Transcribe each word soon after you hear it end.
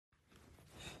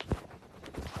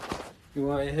You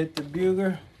want to hit the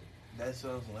bugler? That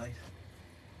sounds nice.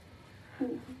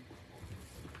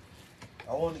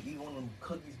 I want to eat one of them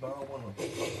cookies, but I don't want to.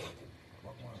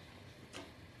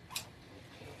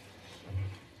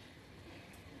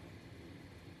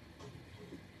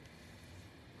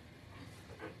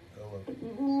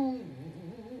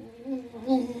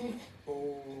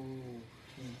 Oh,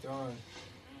 he's done.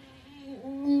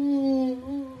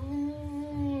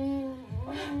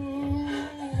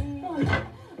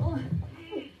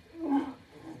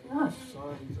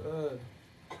 Son's dead.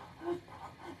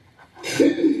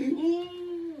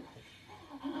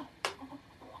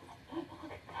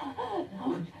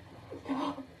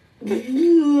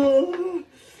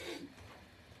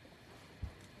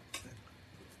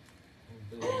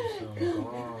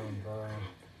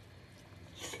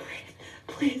 Just breathe.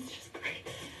 Please, just breathe.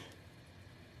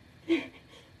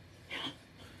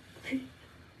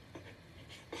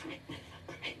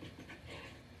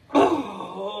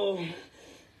 Oh.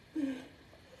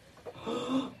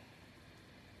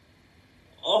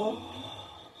 Oh.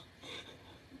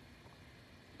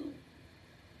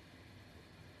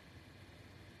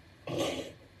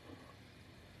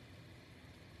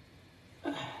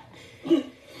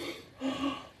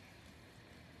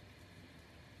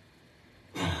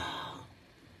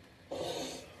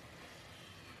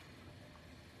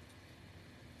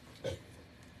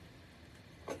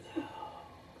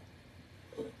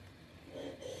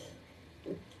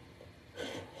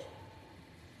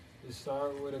 It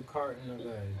started with a carton of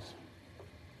eggs.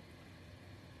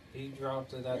 He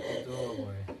dropped it at the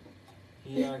doorway.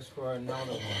 He asked for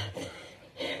another one.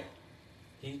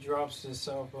 He drops the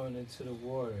cell phone into the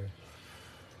water.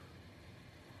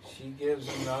 She gives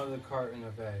another carton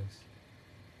of eggs.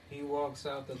 He walks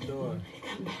out the door.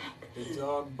 The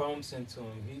dog bumps into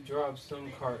him. He drops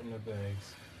some carton of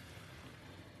eggs.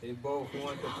 They both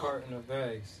want the carton of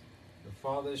eggs. The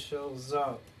father shows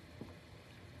up.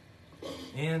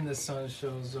 And the son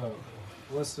shows up.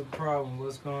 What's the problem?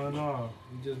 What's going on?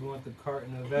 We just want the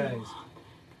carton of eggs.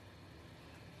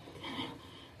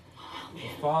 The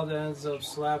father ends up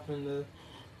slapping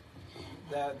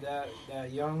that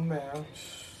young man.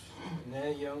 And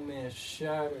that young man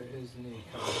shattered his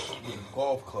kneecap. With a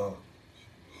golf club.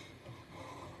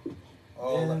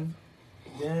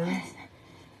 Then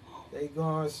they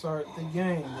gonna start the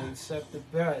game. They set the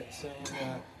bet saying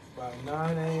that by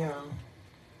 9 a.m.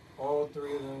 all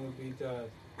three of them would be dead.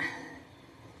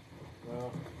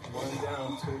 Well, 1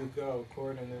 down, 2 to go,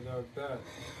 according to their bet.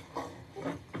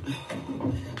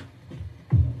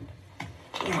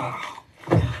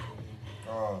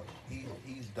 Oh,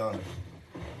 he's done.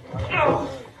 That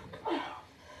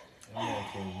man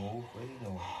can't move. What he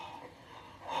doing?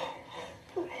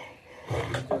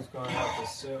 He's just gonna have to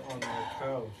sit on that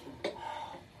couch.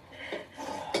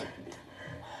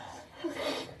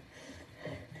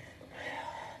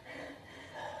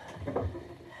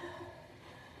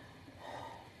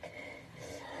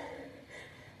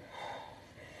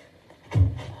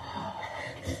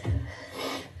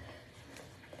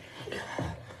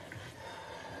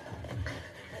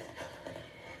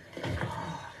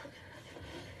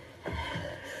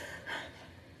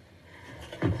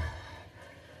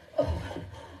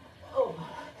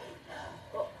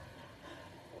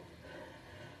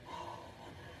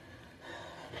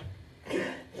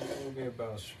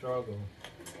 About struggle.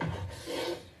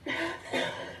 You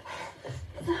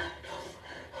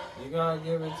gotta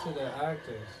give it to the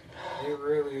actors. They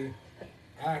really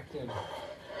acting.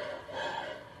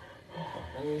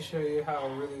 Let me show you how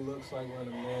it really looks like when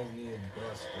a man's getting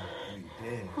busted. He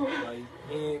dead. Like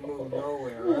he ain't moved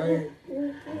nowhere, right?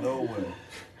 Nowhere.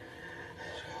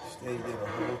 Stayed there the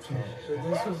whole time. So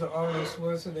this was the Arnold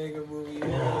Schwarzenegger movie. You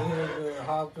know, he was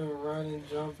hopping, running,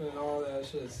 jumping, all that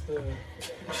shit still.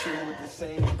 Shooting with the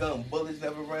same gun. Bullets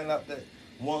never ran out that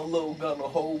one little gun the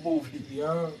whole movie.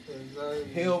 Yeah, exactly.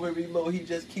 He don't even reload. He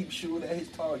just keeps shooting at his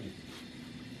target.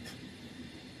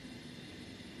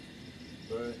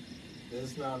 But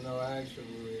it's not no action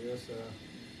movie. It's a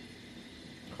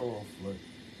Coral flick.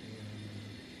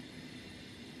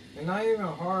 And not even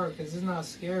horror, because it's not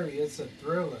scary. It's a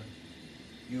thriller.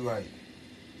 You right.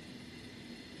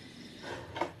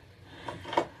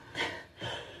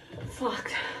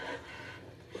 Fuck.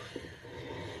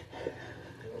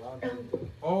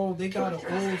 Oh, they got an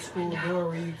old school door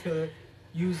where you could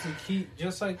use the key.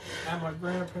 Just like at my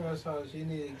grandparents' house, you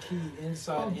need a key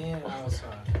inside and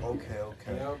outside. Okay.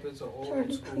 Yep, it's an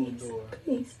old school door.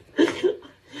 Please.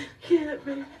 Can't,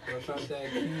 man. Without that I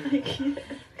key, can't.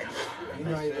 you're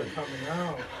not even coming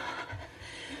out.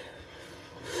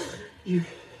 You go.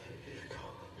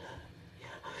 Yeah.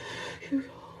 You go.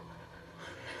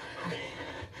 Okay.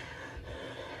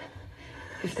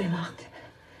 If they locked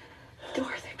the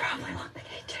door, they probably locked the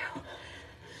gate too.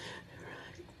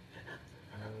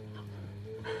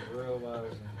 You're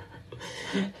realizing.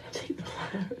 Take the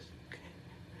pliers, okay?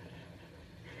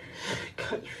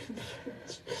 Cut through the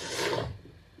fence.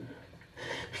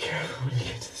 Be careful when you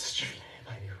get to the street.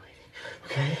 I might be waiting,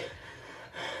 okay?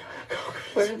 Go.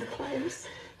 Where are the pliers?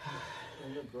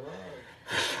 In the garage.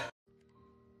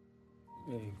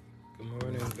 Hey, good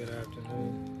morning, good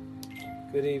afternoon,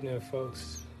 good evening,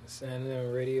 folks. It's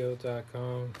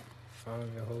NMMradio.com.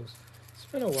 I'm your host. It's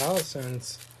been a while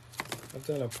since I've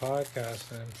done a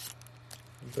podcast, and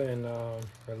I've been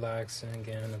relaxing,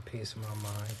 getting a peace of my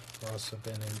mind. I've also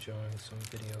been enjoying some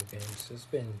video games. It's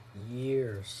been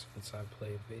years since I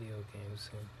played video games,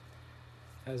 and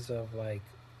as of like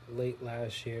late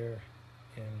last year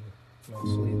and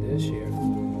mostly this year,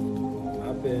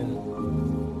 I've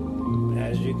been,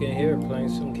 as you can hear, playing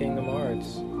some Kingdom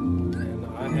Hearts, and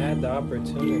I had the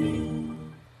opportunity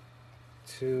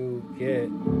to get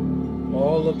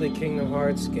all of the Kingdom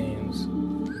Hearts games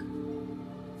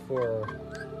for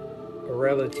a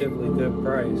relatively good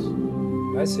price.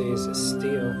 I say it's a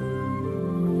steal.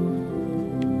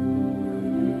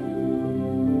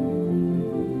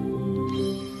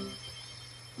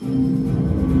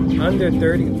 Under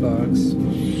 $30.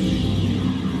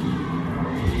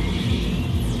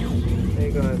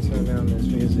 They're gonna turn down this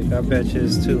music. I bet you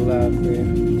it's too loud for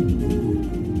you.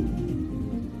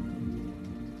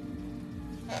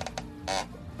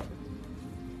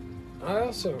 I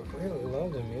also really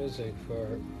love the music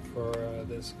for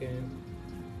this game.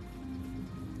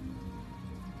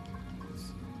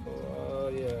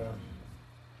 Yeah.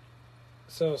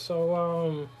 So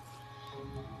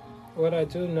what I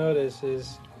do notice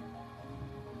is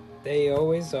they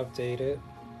always update it,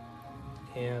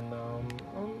 and I'm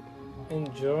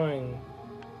enjoying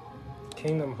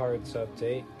Kingdom Hearts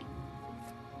update.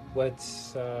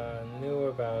 What's new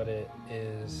about it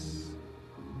is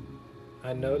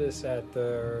I noticed that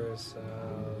there's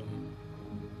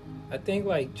I think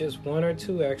like just one or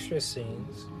two extra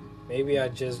scenes. Maybe I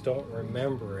just don't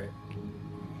remember it.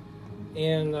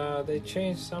 And they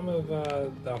changed some of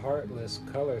the Heartless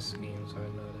color schemes, I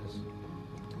noticed,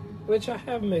 which I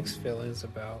have mixed feelings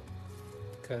about,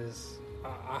 because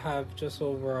I have just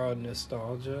overall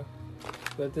nostalgia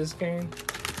with this game.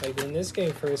 Like when this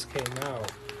game first came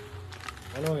out,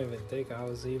 I don't even think I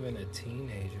was even a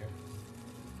teenager.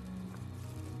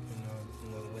 You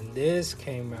know, when this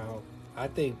came out, I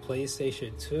think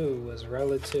PlayStation 2 was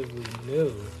relatively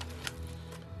new,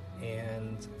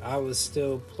 and I was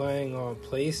still playing on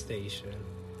PlayStation.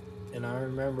 And I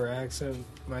remember asking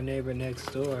my neighbor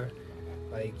next door,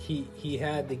 like he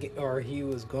had he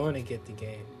was going to get the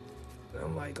game. And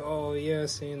I'm like, oh yeah,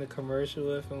 seeing the commercial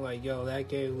with him, like, yo, that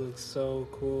game looks so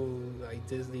cool, like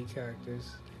Disney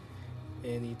characters.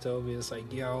 And he told me, it's like,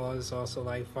 yo, it's also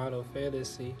like Final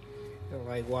Fantasy. And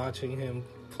like watching him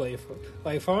play for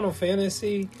like Final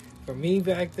Fantasy for me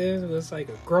back then was like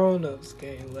a grown-ups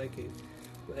game, like a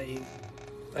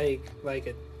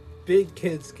big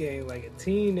kids game, like a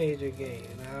teenager game.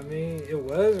 You know what I mean? It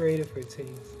was rated for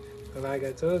teens, but like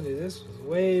I told you, this was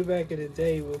way back in the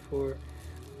day before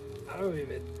I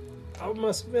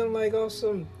must have been like off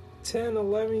some 10,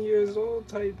 11 years old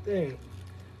type thing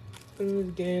when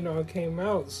the game all came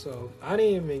out. So I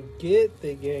didn't even get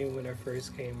the game when it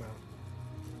first came out.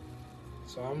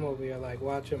 So I'm over here like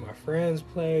watching my friends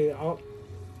play.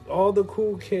 All the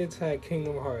cool kids had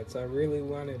Kingdom Hearts. I really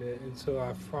wanted it until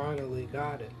I finally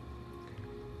got it.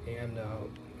 And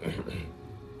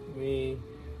me,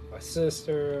 my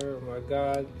sister, my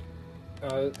god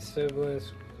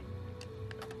siblings,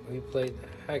 we played the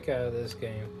heck out of this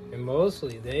game. And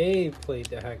mostly they played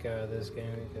the heck out of this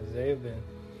game because they'd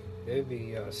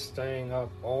be staying up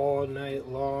all night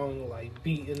long, like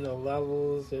beating the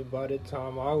levels. And by the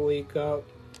time I wake up,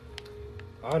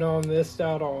 I done missed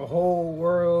out on whole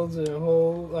worlds and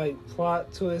whole like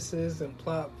plot twists and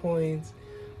plot points.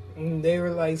 And they were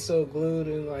like so glued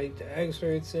and like the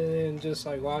excerpts in it, and just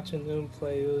like watching them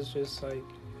play, it was just like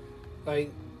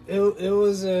it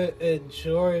was a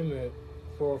enjoyment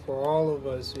for all of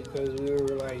us, because we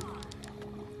were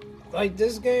like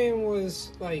this game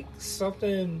was like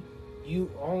something you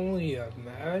only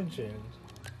imagined.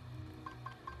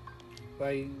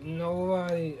 Like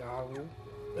nobody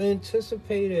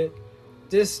anticipated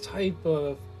this type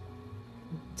of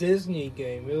Disney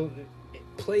game.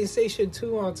 PlayStation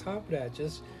 2 on top of that,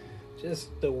 just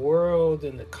the world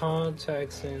and the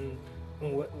context and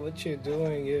what you're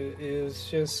doing is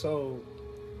just so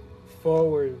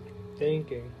forward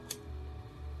thinking.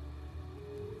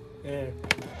 And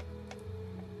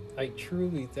like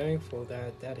truly thankful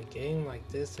that a game like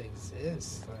this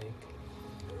exists. Like,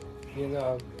 you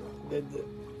know, the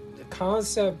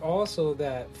concept also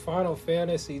that Final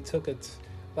Fantasy took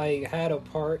had a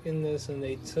part in this, and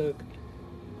they took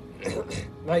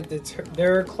like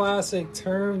their classic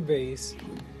turn-based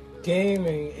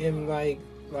gaming, and like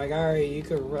all right, you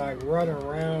could like run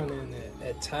around and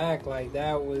attack. Like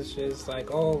that was just like,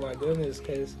 oh my goodness,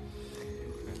 because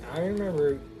I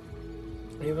remember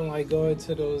even like going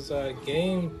to those rental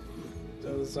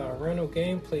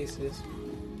game places,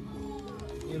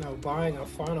 you know, buying a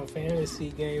Final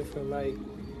Fantasy game for like,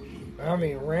 I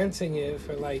mean, renting it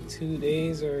for like 2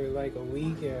 days or like a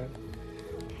weekend.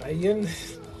 Like you're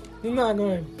not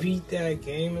gonna beat that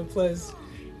game, and plus,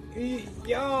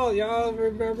 y'all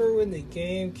remember when the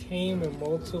game came in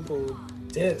multiple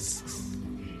discs?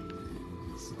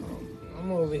 So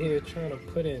I'm over here trying to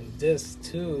put in disc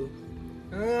 2.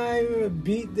 I even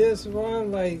beat this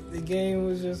one. Like the game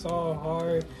was just all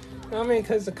hard. I mean,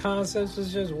 because the concepts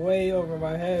was just way over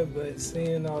my head. But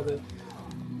seeing all the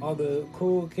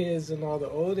cool kids and all the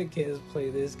older kids play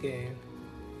this game,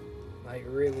 like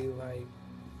really like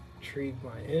intrigued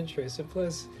my interest. And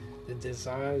plus, the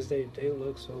designs they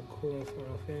look so cool in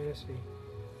Final Fantasy.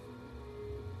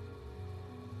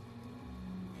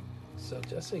 So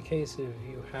just in case if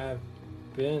you have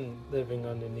been living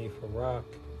underneath a rock,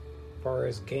 as far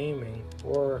as gaming,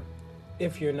 or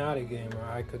if you're not a gamer,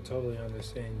 I could totally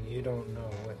understand you don't know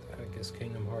what the heck is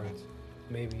Kingdom Hearts.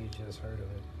 Maybe you just heard of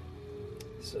it.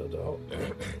 So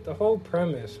the whole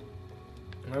premise,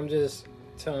 I'm just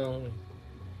telling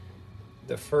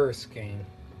the first game,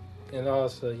 and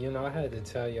also, you know, I had to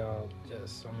tell y'all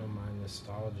just some of my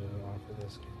nostalgia off of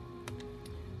this game.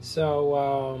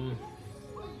 So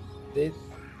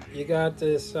you got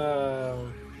this.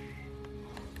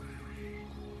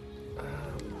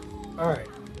 All right,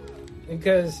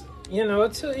 because you know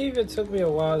it even took me a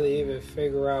while to even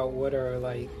figure out what are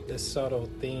like the subtle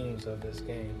themes of this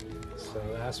game. So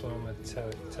that's what I'm gonna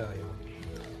tell you.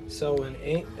 So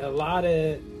in a lot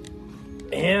of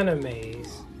animes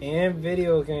and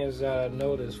video games that I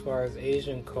noticed, as far as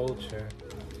Asian culture,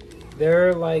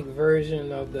 their like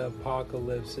version of the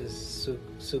apocalypse is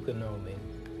Tsukunomi.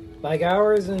 Like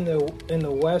ours in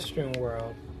the Western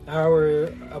world, our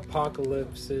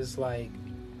apocalypse is like,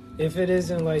 if it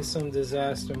isn't like some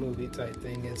disaster movie type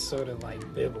thing, it's sort of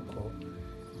like biblical,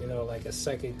 you know, like a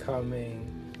second coming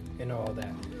and all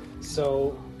that.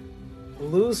 So,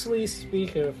 loosely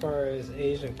speaking, as far as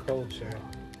Asian culture,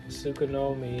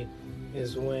 Tsukunomi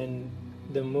is when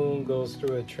the moon goes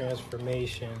through a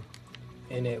transformation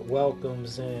and it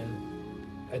welcomes in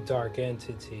a dark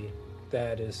entity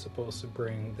that is supposed to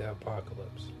bring the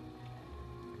apocalypse.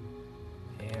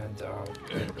 And,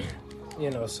 you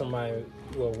know, somebody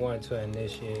will want to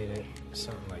initiate it,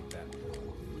 something like that.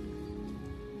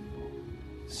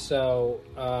 So,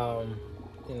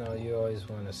 you know, you always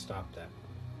want to stop that.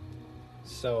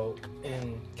 So,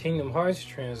 in Kingdom Hearts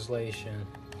translation,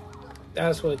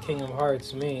 that's what Kingdom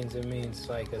Hearts means. It means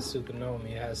like a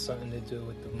Tsukunomi. It has something to do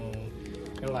with the moon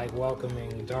and like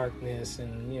welcoming darkness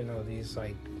and, you know, these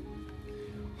like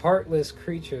heartless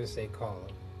creatures, they call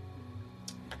them.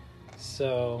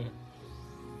 So,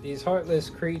 these heartless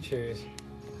creatures,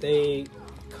 they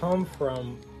come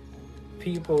from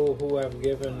people who have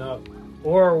given up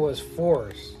or was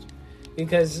forced.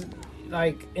 Because,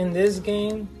 like, in this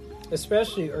game,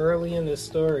 especially early in the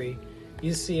story,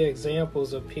 you see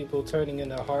examples of people turning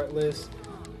into heartless.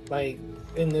 Like,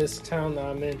 in this town that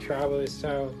I'm in, Traveler's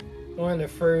Town, one of the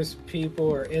first people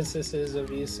or instances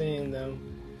of you seeing them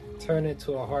turn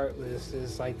into a heartless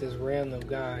is like this random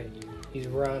guy. He's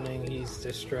running, he's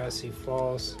distressed, he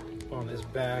falls on his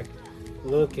back,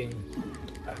 looking,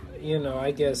 you know,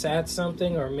 I guess at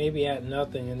something or maybe at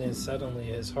nothing, and then suddenly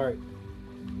his heart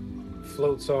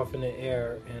floats off in the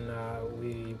air, and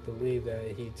we believe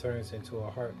that he turns into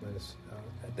a heartless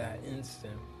at that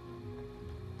instant.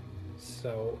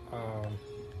 So,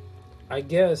 I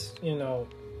guess, you know,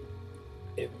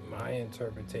 my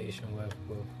interpretation with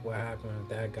what happened with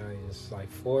that guy is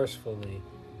like forcefully,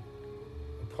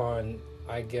 upon,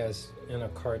 I guess, in a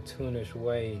cartoonish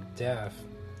way, death,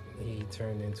 he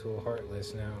turned into a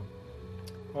heartless. Now,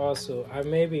 also, I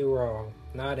may be wrong.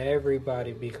 Not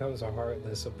everybody becomes a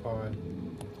heartless upon,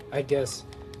 I guess,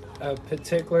 a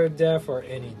particular death or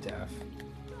any death.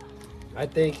 I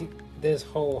think this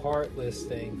whole heartless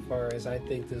thing, far as I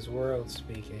think this world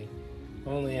speaking,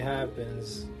 only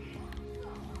happens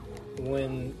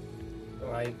when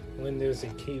there's a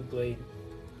Keyblade,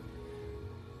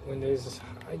 when there's,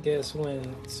 I guess,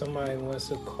 when somebody wants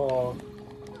to call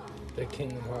the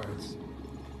Kingdom Hearts,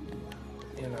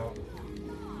 you know,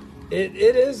 It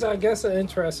is, I guess, an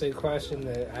interesting question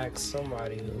to ask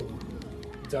somebody who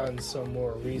done some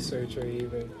more research or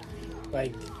even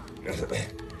like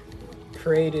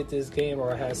created this game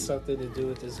or has something to do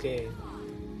with this game.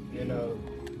 You know,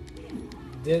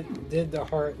 did the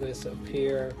Heartless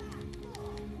appear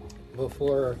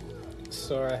before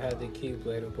Sora had the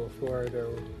Keyblade, or before there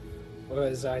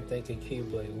was, I think, a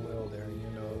Keyblade wielder?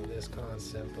 You know, this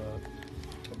concept of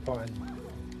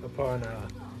upon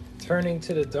turning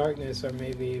to the darkness, or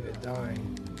maybe even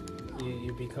dying,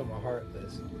 you become a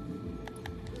Heartless.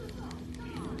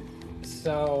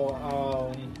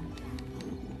 So,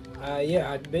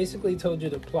 yeah, I basically told you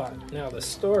the plot. Now, the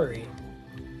story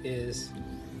is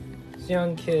this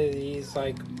young kid, he's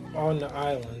like on the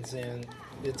islands, and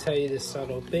to tell you the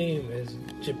subtle theme is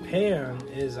Japan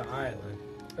is an island,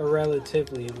 a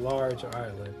relatively large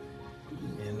island.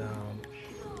 And,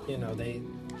 you know, the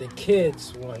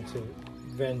kids want to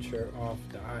venture off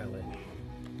the island.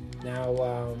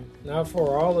 Now, not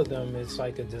for all of them, it's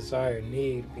like a desired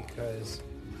need, because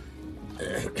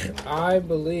I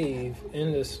believe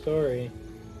in the story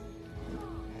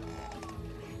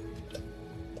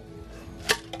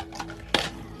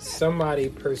somebody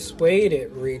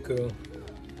persuaded Riku,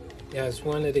 as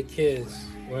one of the kids,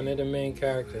 one of the main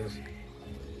characters,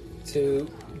 to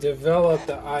develop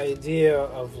the idea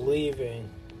of leaving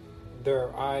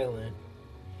their island.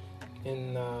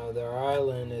 And their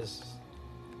island is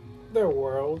their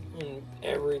world and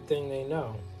everything they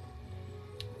know.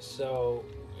 So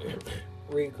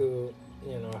Riku,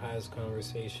 you know, has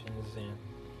conversations, and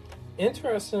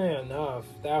interestingly enough,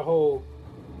 that whole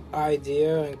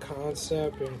idea and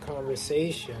concept and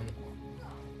conversation,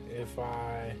 if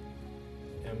I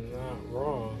am not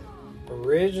wrong,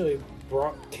 originally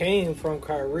came from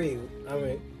Kairi,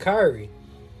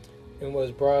 and was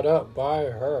brought up by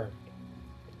her.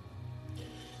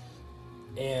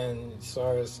 And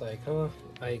so it's like, huh?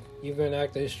 Like, you've been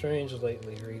acting strange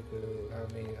lately, Riku.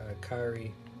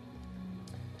 Kairi.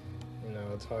 You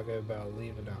know, talking about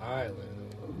leaving the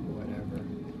island or whatever.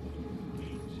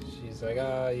 She's like,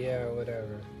 yeah,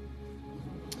 whatever.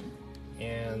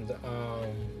 And,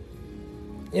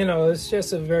 you know, it's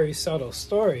just a very subtle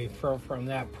story from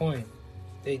that point.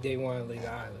 They want to leave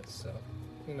the island. So,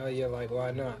 you know, you're like,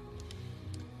 why not?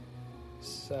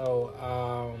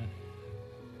 So,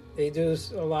 they do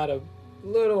a lot of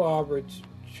little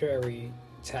arbitrary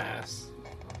tasks,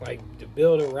 like to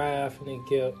build a raft and they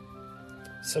get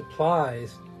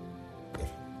supplies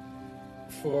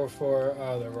for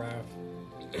the raft.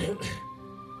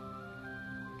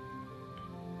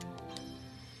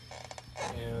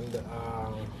 And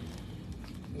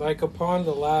like upon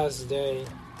the last day,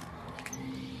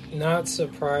 not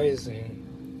surprising,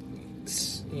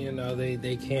 you know,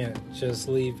 they can't just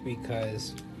leave,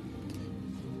 because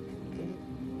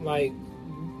like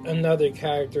another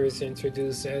character is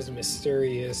introduced as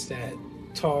mysterious that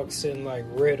talks in like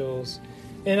riddles,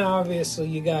 and obviously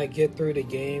you gotta get through the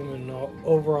game and the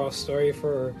overall story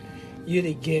for you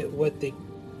to get what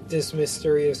this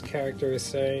mysterious character is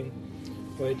saying,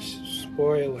 which,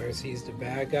 spoilers, he's the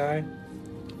bad guy.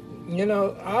 You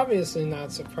know, obviously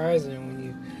not surprising when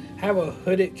you have a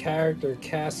hooded character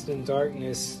cast in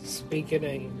darkness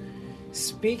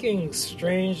speaking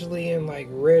strangely in like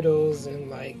riddles and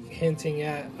like hinting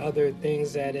at other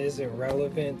things that isn't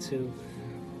relevant to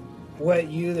what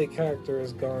you, the character,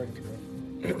 is going through.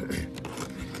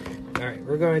 Alright,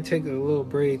 we're going to take a little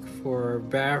break for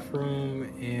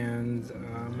bathroom, and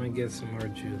I'm going to get some more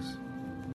juice.